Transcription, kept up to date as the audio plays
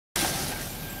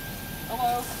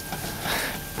Hello.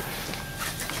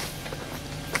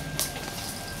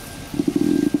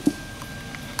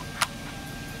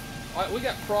 All right, we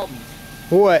got problems.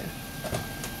 What?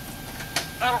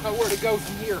 I don't know where to go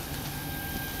from here.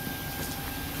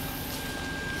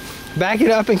 Back it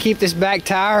up and keep this back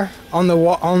tire on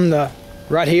the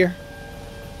right here.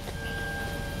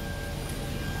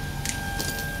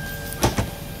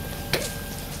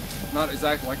 Not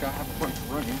exactly like I have a bunch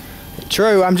of running.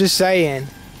 True, I'm just saying.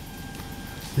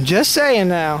 Just saying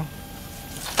now.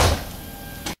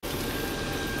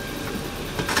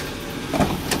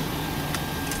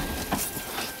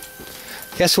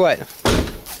 Guess what?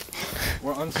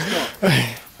 We're unstuck.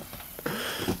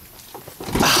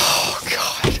 Oh,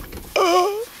 God.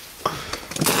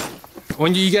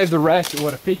 When you gave the rest,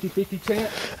 what, a 50-50 chance?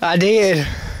 I did.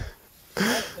 I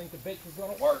didn't think the bitch was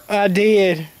gonna work. I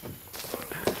did.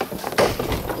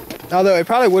 Although it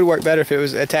probably would work better if it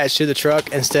was attached to the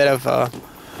truck instead of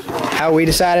how we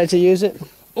decided to use it.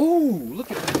 Oh,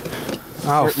 look at that.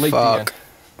 Oh, fuck.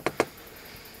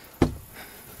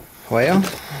 Well.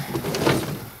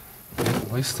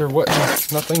 At least there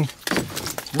wasn't nothing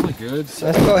really good. So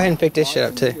let's go ahead and pick this shit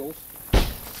up too.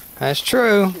 That's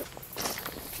true.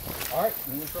 Alright,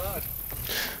 then we tried.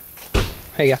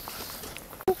 Here you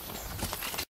go.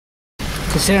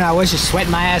 Considering I was just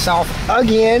sweating my ass off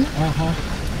again.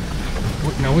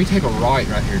 Now we take a right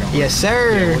here, don't we? Yes,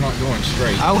 sir. Yeah, we're not going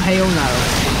straight. Oh, hell no.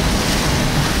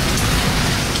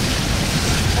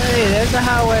 Hey, there's the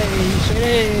highway. Straight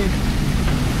ahead.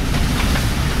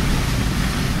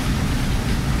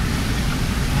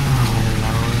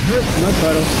 No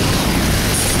puddle.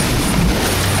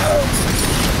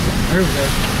 There we go.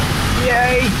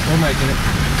 Yay! We're making it.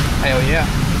 Hell yeah.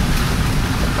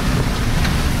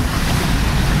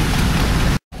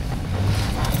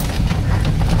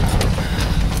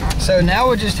 So now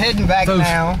we're just heading back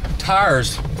now.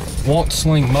 Tires won't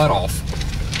sling mud off.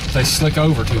 They slick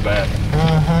over too bad.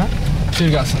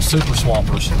 Should have got some super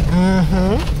swampers.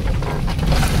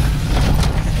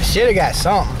 Should have got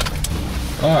something.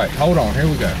 Alright, hold on, here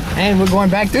we go. And we're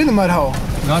going back through the mud hole.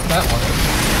 Not that one.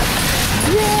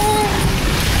 Yeah.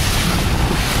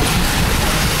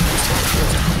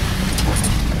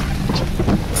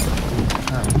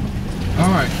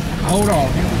 Alright, hold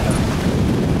on.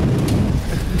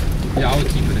 Yeah, I would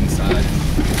keep it inside.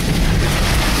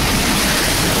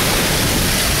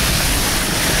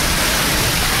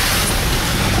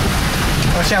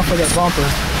 Watch out for that bumper.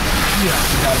 Yeah, I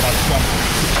forgot about the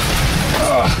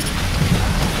bumper.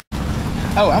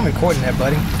 Oh, I'm recording that,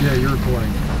 buddy. Yeah, you're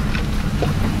recording.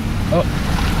 Oh,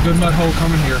 good mud hole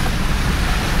coming here.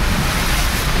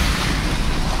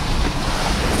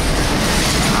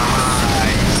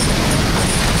 Nice.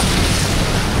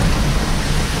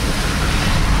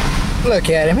 Look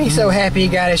at him. He's so happy he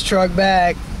got his truck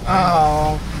back.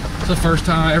 Oh. It's the first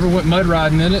time I ever went mud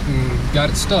riding in it and got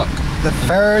it stuck. The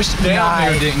first down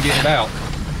there didn't get it out.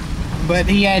 But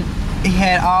he had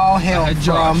all help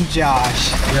from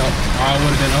Josh. Yep, I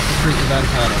would have been up the creek without a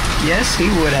paddle. Yes, he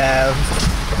would have.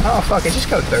 Oh, fuck it, just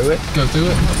go through it. Go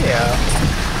through it?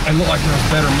 Yeah. It looked like there was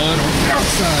better mud on the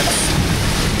outside.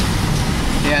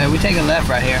 Yeah, we take a left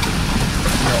right here.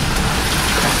 Yep.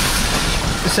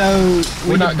 So,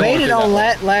 we debated on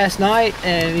that last night,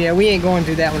 and yeah, we ain't going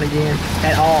through that one again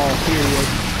at all, period.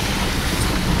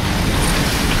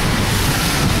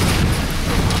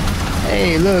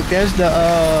 Hey, look, there's the,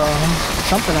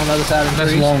 something on the other side of the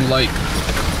trees. That's Long Lake.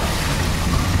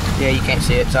 Yeah, you can't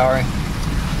see it, sorry.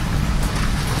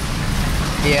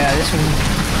 Yeah, this one,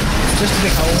 just a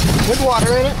big hole with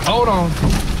water in it. Hold on.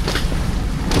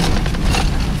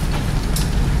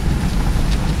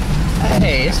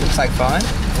 Hey, this looks like fun.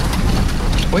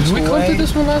 Which did we come through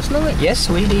this one last night? Yes,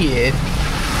 we did. Ooh.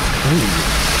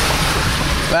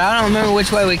 But I don't remember which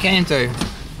way we came through.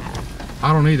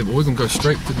 I don't either, but we're gonna go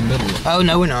straight to the middle of it. Oh,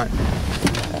 no, we're not.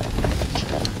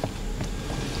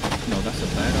 No, that's a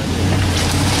bad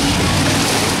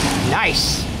idea.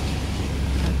 Nice.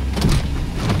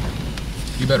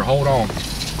 You better hold on.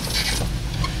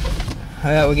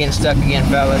 Well, we're getting stuck again,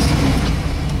 fellas.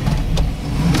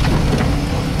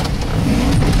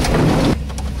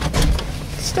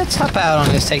 Let's hop out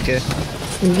on this, take a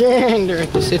gander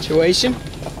at the situation.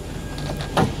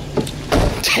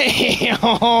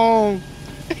 Damn!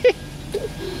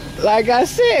 Like I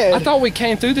said. I thought we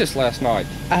came through this last night.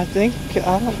 I think,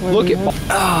 I don't really Look know. at.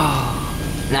 Oh,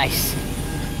 nice.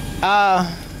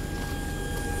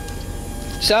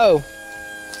 So.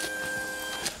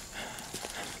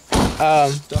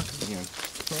 Stuck again.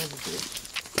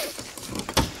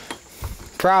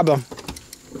 Problem.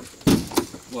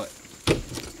 What?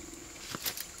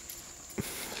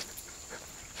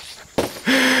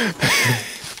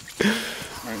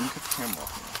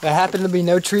 There happen to be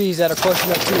no trees that are close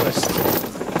enough to us.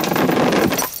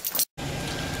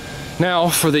 Now,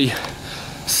 for the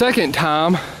second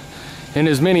time in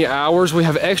as many hours, we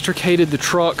have extricated the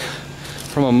truck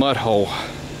from a mud hole.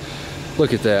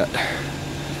 Look at that.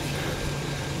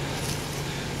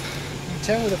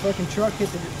 Tell me the fucking truck hit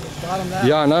the bottom down.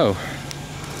 Yeah, I know.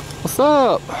 What's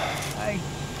up? Hey.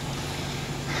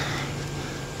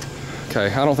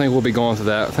 Okay, I don't think we'll be going to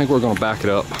that. I think we're going to back it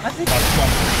up. I think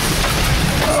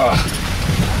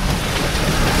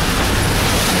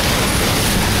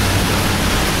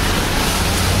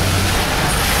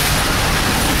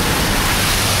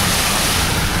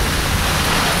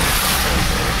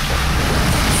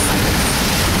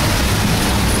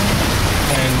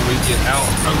And we get out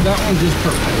of that one just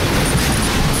perfect.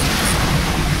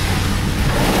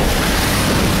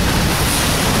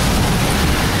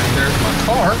 And there's my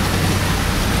car.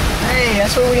 hey,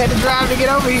 that's what we had to drive to get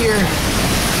over here.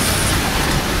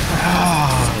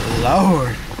 Oh,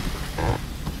 Lord.